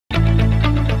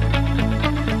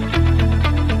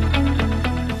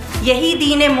यही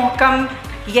दीन मुहकम,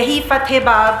 यही फतह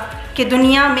बाब कि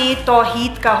दुनिया में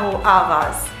तौहीद का हो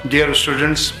आगाज़. Dear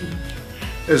students,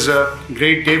 it's a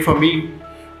great day for me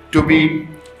to be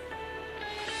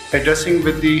addressing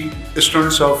with the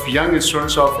young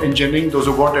students of engineering, those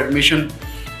who got admission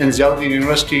in Ziauddin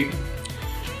University.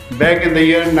 Back in the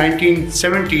year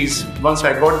 1970s, once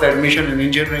I got the admission in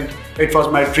engineering, it was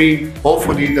my dream.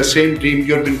 Hopefully the same dream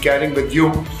you've been carrying with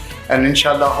you, and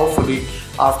inshallah, hopefully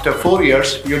after 4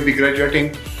 years you'll be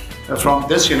graduating from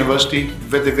this university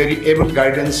with a very able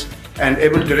guidance and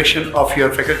able direction of your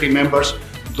faculty members,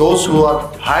 those who are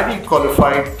highly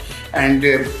qualified and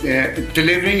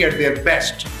delivering at their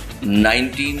best.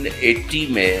 1980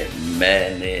 में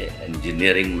मैंने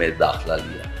engineering में दाखिला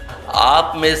लिया.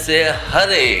 आप में से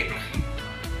हर एक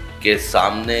के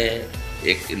सामने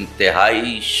एक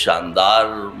इंतहाई शानदार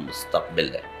मुस्तकबिल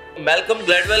है. मैल्कम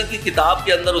ग्लैडवेल की किताब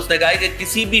के अंदर उसने कहा है कि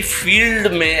किसी भी फील्ड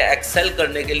में एक्सेल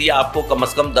करने के लिए आपको कम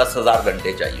से कम 10,000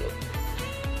 घंटे चाहिए होते.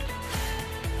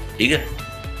 ठीक है,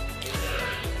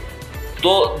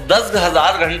 तो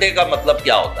 10,000 घंटे का मतलब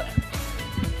क्या होता है?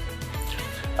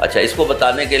 अच्छा, इसको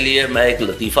बताने के लिए मैं एक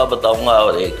लतीफ़ा बताऊंगा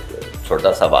और एक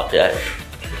छोटा सा वाक़या है.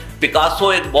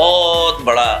 पिकासो एक बहुत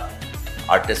बड़ा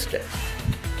आर्टिस्ट है,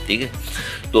 ठीक है,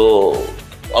 तो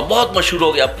और बहुत मशहूर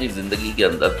हो गया अपनी ज़िंदगी के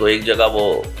अंदर. तो एक जगह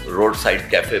वो रोड साइड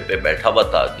कैफ़े पे बैठा हुआ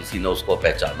था, किसी ने उसको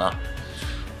पहचाना.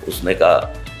 उसने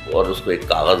कहा और उसको एक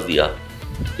कागज़ दिया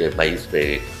कि भाई इस पे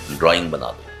एक ड्राइंग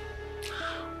बना दो.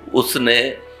 उसने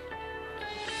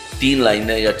 3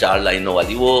 लाइनें या 4 लाइनों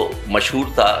वाली, वो मशहूर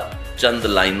था चंद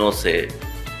लाइनों से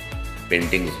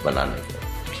पेंटिंग्स बनाने का,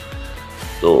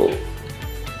 तो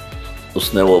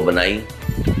उसने वो बनाई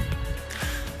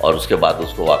और उसके बाद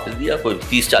उसको वापस दिया. कोई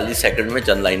 30-40 सेकंड में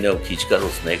चंद लाइनें खींचकर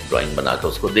उसने एक ड्राइंग बना कर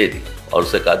उसको दे दी और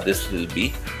उसे कहा दिस विल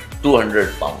बी 200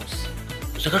 पाउंड्स.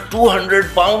 उसने कहा 200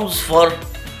 pounds for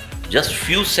just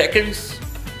few seconds.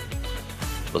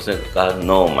 उसने कहा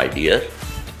no my dear,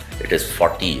 it is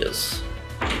 40 years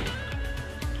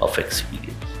of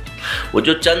experience. वो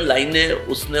जो चंद लाइनें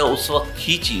उसने उस वक्त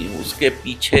खींची, उसके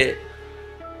पीछे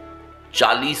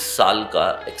 40 साल का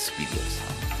एक्सपीरियंस था.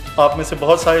 आप में से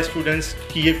बहुत सारे स्टूडेंट्स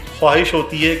की ये ख्वाहिश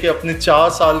होती है कि अपने 4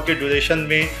 साल के ड्यूरेशन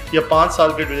में या 5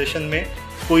 साल के ड्यूरेशन में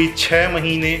कोई 6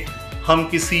 महीने हम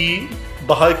किसी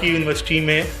बाहर की यूनिवर्सिटी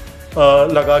में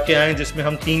लगा के आएँ जिसमें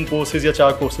हम 3 कोर्सेज़ या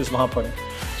 4 कोर्सेज़ वहाँ पढ़ें.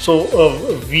 So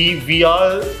we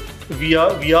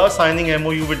are signing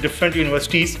MOU with different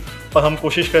universities और हम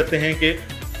कोशिश करते हैं कि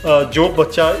जो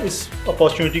बच्चा इस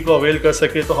अपॉर्चुनिटी को अवेल कर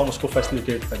सके तो हम उसको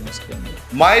फैसिलिटेट करें इसके अंदर.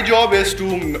 My job is to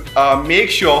make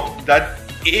sure that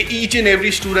each and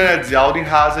every student at Ziauddin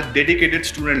has a dedicated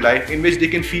student life in which they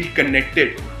can feel connected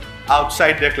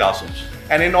outside their classrooms.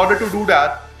 And in order to do that,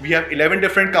 we have 11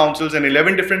 different councils and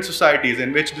 11 different societies in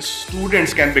which the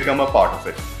students can become a part of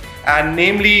it. And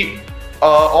namely,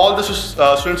 all the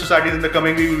student societies in the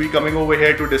coming week will be coming over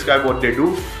here to describe what they do.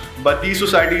 But these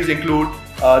societies include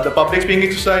the Public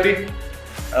Speaking Society,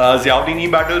 Ziauddin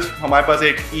E-Battles, हमारे पास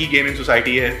एक E-Gaming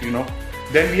Society है, you know.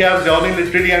 Then we have Ziauddin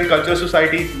Literary and Culture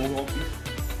Society,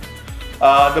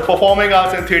 the Performing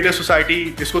Arts and Theatre Society,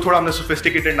 जिसको थोड़ा हमने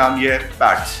sophisticated नाम दिया है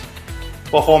PATS,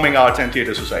 Performing Arts and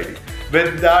Theatre Society.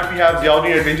 With that we have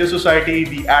Ziauddin Adventure Society,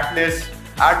 the Atlas.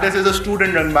 Atlas is a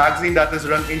student-run magazine that is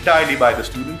run entirely by the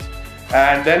students.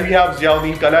 And then we have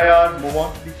Ziauddin Kalayar, move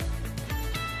on please.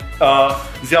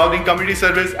 Ziauddin Community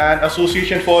Service and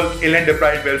Association for Ill and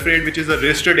Deprived Welfare, which is a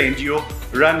registered NGO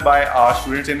run by our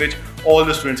students in which all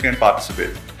the students can participate.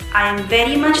 I am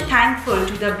very much thankful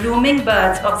to the blooming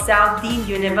birds of Ziauddin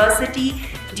University.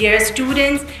 Dear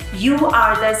students, you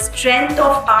are the strength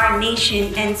of our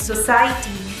nation and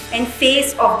society and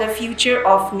face of the future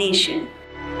of nation.